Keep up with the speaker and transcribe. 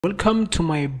Welcome to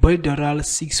my Builderall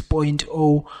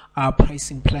 6.0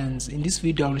 pricing plans. In this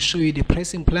video I will show you the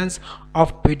pricing plans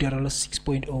of Builderall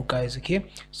 6.0 guys. Okay,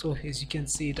 so as you can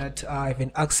see that I have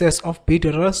an access of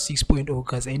Builderall 6.0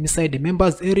 guys. I'm inside the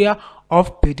members area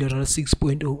of Builderall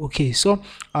 6.0. okay, so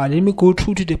let me go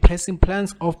through to the pricing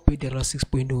plans of Builderall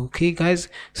 6.0. okay guys,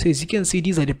 so as you can see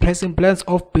these are the pricing plans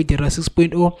of Builderall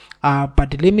 6.0.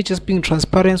 But let me just be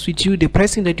transparent with you. The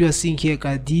pricing that you are seeing here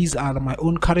guys, these are my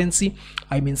own currency.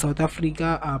 I'm in South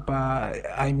Africa,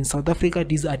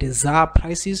 these are the ZAR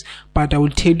prices, but I will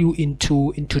tell you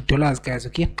into dollars guys.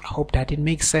 Okay, I hope that it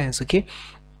makes sense. Okay,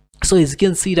 so as you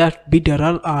can see that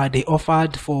Builderall they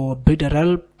offered for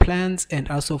Builderall plans and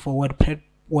also for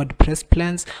WordPress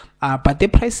plans, but the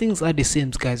pricings are the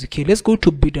same guys. Okay, let's go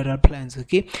to Builderall plans.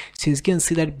 Okay, so as you can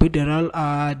see that Builderall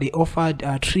they offered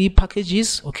 3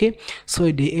 packages. Okay, so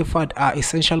they offered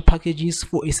essential packages.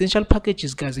 For essential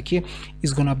packages guys, okay,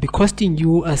 it's gonna be costing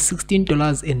you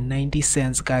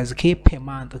 $16.90 guys, okay, per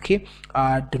month. Okay,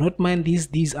 do not mind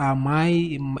these are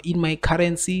in my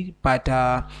currency, but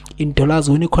in dollars,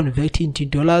 when you convert into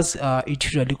dollars, it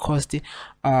usually costs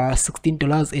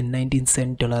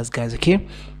 $16.19 guys. Okay,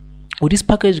 with this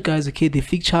package guys, okay, the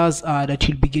features that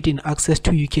you'll be getting access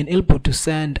to, you can able to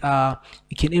send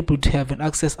you can able to have an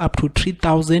access up to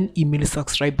 3,000 email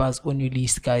subscribers on your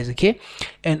list guys. Okay,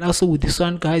 and also with this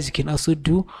one guys, you can also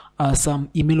do some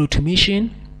email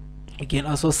automation. You can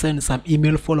also send some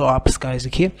email follow-ups guys,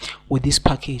 okay, with this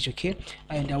package. Okay,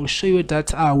 and I will show you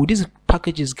that with these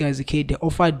packages guys, okay, they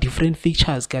offer different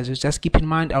features guys. So just keep in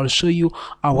mind, I will show you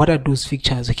what are those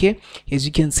features. Okay, as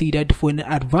you can see that for an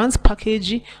advanced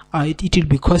package, it will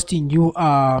be costing you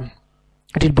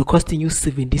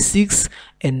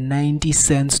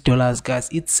 $76.90 guys.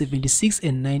 It's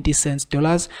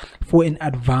 $76.90 for an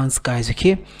advanced guys.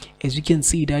 Okay, as you can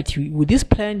see that with this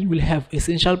plan you will have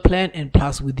essential plan, and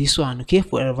plus with this one, okay,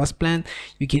 for advanced plan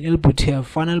you can able to have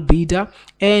funnel builder,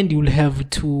 and you will have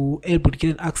to able to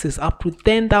get access up to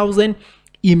 10,000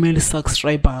 email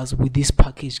subscribers with this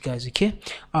package guys. Okay,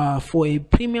 for a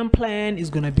premium plan is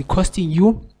gonna be costing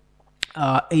you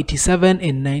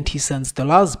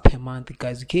 $87.90 per month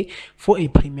guys. Okay, for a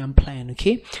premium plan.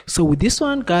 Okay, so with this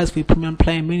one guys, for a premium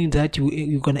plan, meaning that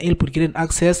you're gonna able to get an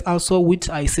access also with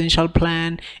essential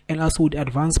plan and also with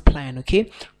advanced plan.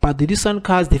 Okay, but with this one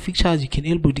guys, the features you can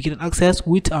able to get an access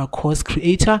with our course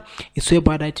creator. It's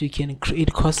whereby that you can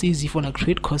create courses. If you want to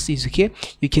create courses, okay,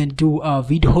 you can do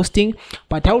video hosting,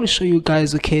 but I will show you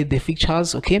guys, okay, the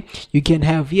features. Okay, you can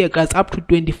have here guys up to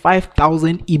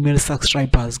 25,000 email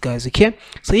subscribers guys. Okay,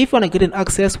 so if you want to get an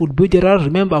access with Builderall,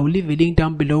 remember I will leave a link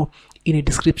down below in the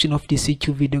description of this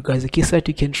CQ video guys. Okay, so that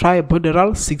you can try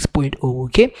Builderall 6.0.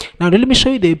 okay, now let me show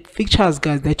you the features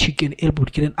guys that you can able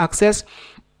to get an access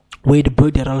with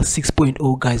Builderall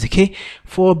 6.0 guys. Okay,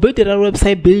 for Builderall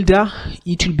website builder,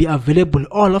 it will be available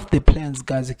all of the plans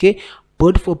guys. Okay,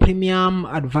 both for premium,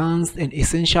 advanced and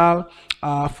essential.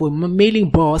 For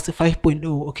mailing boss 5.0.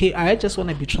 okay, I just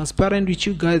want to be transparent with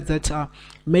you guys that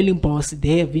mailing boss,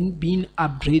 they haven't been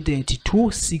upgraded to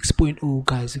 6.0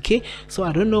 guys. Okay, so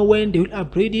I don't know when they will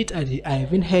upgrade it. I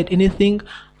haven't heard anything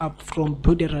up from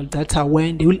Builderall that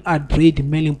when they will upgrade the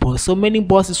mailing boss. So mailing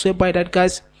boss is whereby that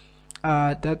guys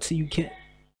that you can.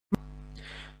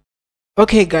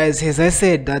 Okay guys, as I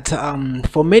said that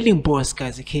for mailing boss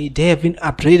guys, okay, they haven't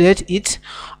upgraded it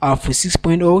for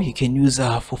 6.0. you can use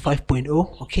for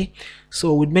 5.0. okay,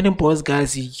 so with mailing boss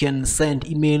guys, you can send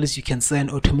emails, you can send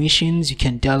automations, you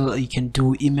can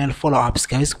do email follow-ups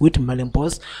guys with mailing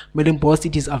boss.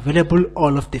 It is available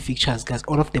all of the features guys,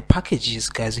 all of the packages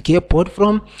guys. Okay, both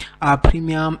from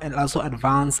premium and also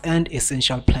advanced and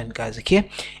essential plan guys. Okay,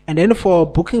 and then for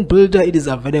booking builder, it is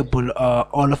available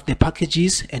all of the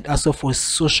packages, and also for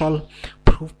social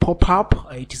proof pop-up,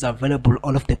 it is available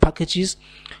all of the packages,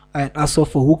 and also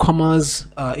for WooCommerce,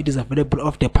 it is available all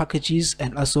of the packages,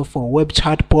 and also for web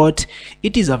chatbot,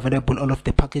 it is available all of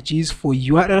the packages. For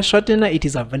URL shortener, it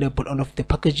is available all of the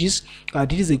packages.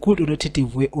 This is a good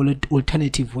alternative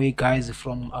way guys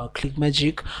from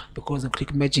ClickMagic, because in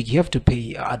ClickMagic you have to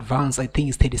pay advance. I think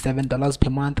it's $37 per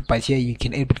month, but here you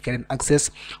can able to get an access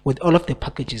with all of the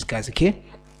packages guys. Okay,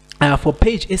 for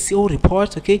page SEO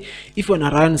report, okay, if you want to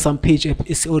run some page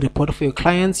SEO report for your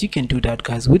clients, you can do that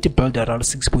guys with Builderall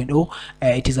 6.0.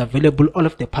 It is available all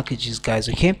of the packages guys.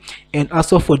 Okay, and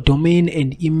also for domain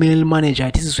and email manager,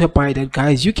 this is whereby that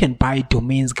guys you can buy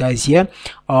domains guys here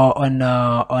on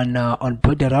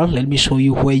Builderall. Let me show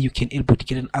you where you can able to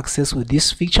get an access with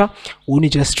this feature. When you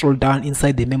just scroll down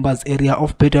inside the members area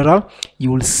of Builderall,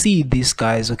 you will see this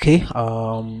guys. Okay,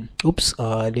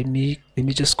 let me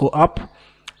just go up.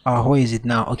 where is it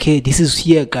now? Okay, this is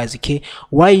here, guys. Okay,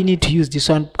 why you need to use this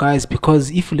one, guys?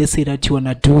 Because if let's say that you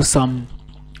wanna do some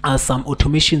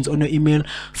automations on your email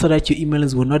so that your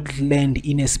emails will not land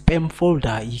in a spam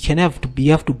folder, you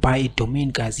have to buy a domain,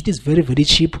 guys. It is very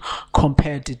cheap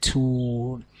compared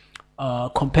to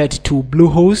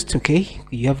Bluehost. Okay,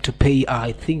 you have to pay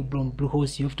I think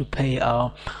Bluehost you have to pay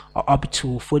up to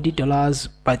 $40,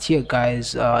 but here,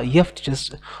 guys, you have to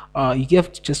just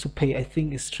to pay, I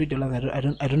think it's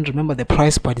 $3. I don't remember the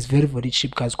price, but it's very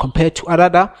cheap, guys, compared to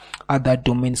other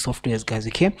domain softwares, guys.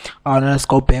 Okay, now let's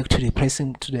go back to the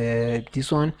pricing, to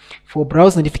this one. For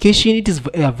browse notification, it is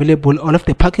available all of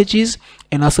the packages,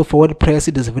 and also for WordPress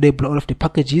it is available all of the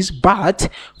packages. But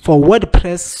for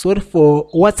WordPress, so for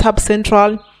WhatsApp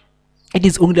Central, it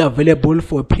is only available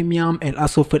for premium and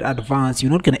also for advanced.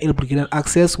 You're not gonna able to get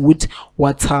access with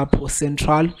WhatsApp or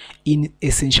Central in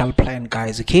essential plan,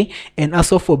 guys. Okay, and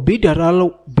also for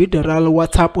Builderall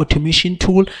WhatsApp automation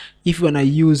tool, if you wanna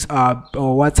use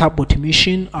WhatsApp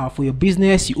automation for your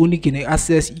business, you only can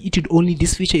access it.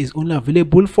 This feature is only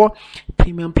available for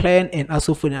premium plan and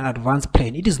also for an advanced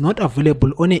plan. It is not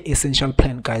available on an essential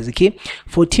plan, guys. Okay,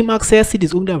 for team access, it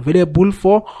is only available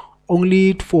for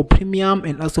premium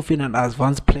and also for an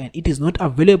advanced plan. It is not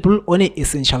available on an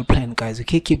essential plan, guys.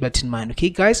 Okay, keep that in mind. Okay,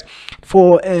 guys,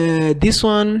 for this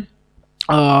one,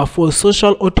 for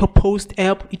social auto post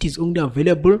app, it is only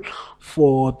available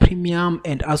for premium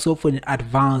and also for an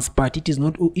advanced, but it is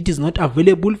not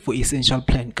available for essential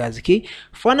plan, guys. Okay,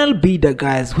 funnel builder,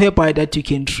 guys, whereby that you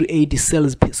can create the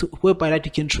sales, whereby that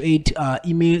you can create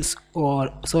emails, or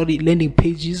sorry, landing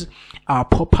pages,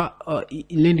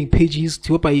 landing pages,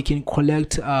 whereby you can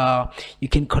collect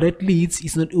leads.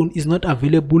 Is not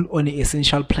available on an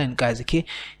essential plan, guys. Okay,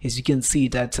 as you can see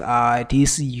that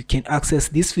you can access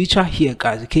this feature here,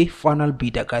 guys. Okay, funnel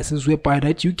builder, guys, this is whereby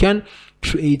that you can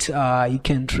create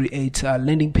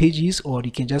landing pages, or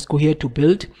you can just go here to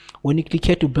build. When you click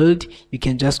here to build, you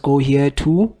can just go here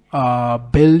to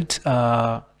build.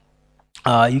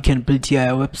 You can build here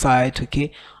a website.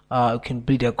 Okay, you can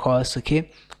build a course. Okay,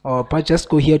 but just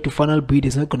go here to funnel build.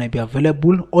 Is not going to be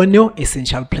available on your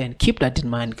essential plan. Keep that in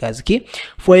mind, guys. Okay,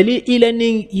 for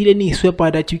e-learning is whereby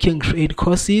that you can create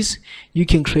courses.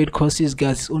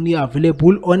 Guys. It's only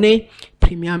available on a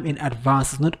premium and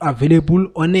advanced. It's not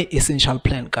available on a essential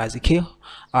plan, guys. Okay,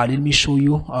 let me show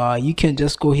you. You can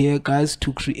just go here, guys,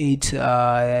 to create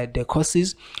the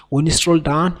courses. When you scroll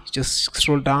down, just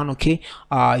scroll down. Okay,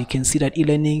 you can see that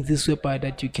e-learning, this website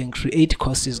that you can create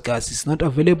courses, guys. It's not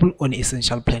available on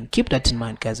essential plan. Keep that in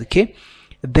mind, guys. Okay,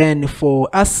 then for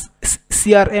us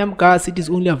CRM, guys, it is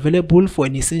only available for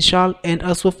an essential and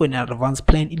also for an advanced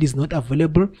plan. It is not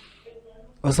available,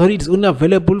 it is only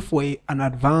available for an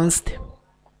advanced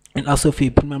and also for a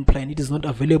premium plan. It is not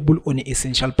available on an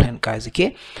essential plan, guys.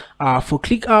 Okay, for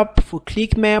ClickUp, for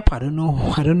ClickMap, I don't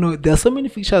know, there are so many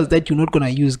features that you're not gonna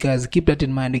use, guys. Keep that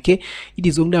in mind. Okay, it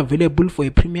is only available for a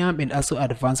premium and also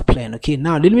advanced plan. Okay,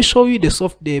 now let me show you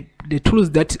the tools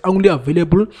that are only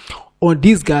available on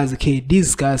these, guys. Okay,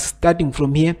 these, guys, starting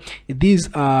from here, these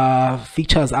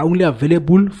features are only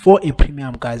available for a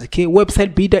premium, guys. Okay,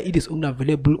 website builder, it is only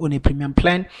available on a premium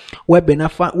plan. Web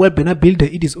banner builder,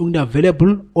 it is only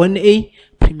available on a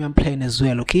premium plan as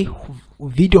well. Okay,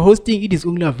 video hosting, it is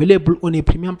only available on a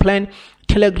premium plan.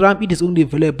 Telegram, it is only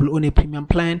available on a premium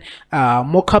plan.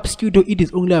 Mockup Studio, it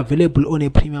is only available on a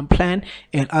premium plan.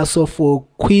 And also for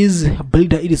quiz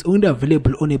builder, it is only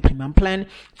available on a premium plan.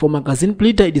 For magazine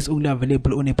builder, it is only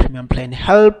available on a premium plan.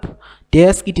 Help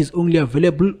desk, it is only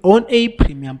available on a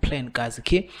premium plan, guys.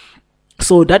 Okay,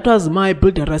 so that was my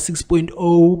Builderall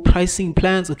 6.0 pricing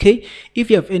plans. Okay, if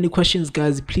you have any questions,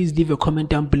 guys, please leave a comment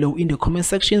down below in the comment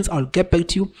sections. I'll get back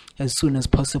to you as soon as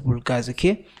possible, guys.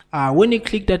 Okay, when you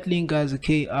click that link, guys,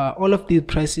 okay, all of these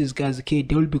prices, guys, okay,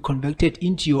 they will be converted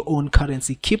into your own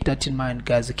currency. Keep that in mind,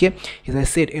 guys. Okay, as I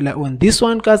said earlier on, this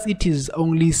one, guys, it is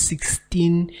only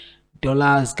 $16,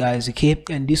 guys. Okay,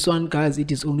 and this one, guys,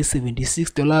 it is only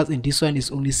 $76, and this one is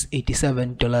only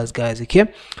 $87, guys.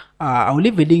 Okay, I'll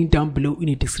leave a link down below in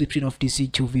the description of this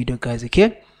YouTube video, guys.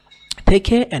 Okay, take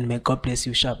care and may God bless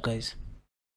you sharp, guys.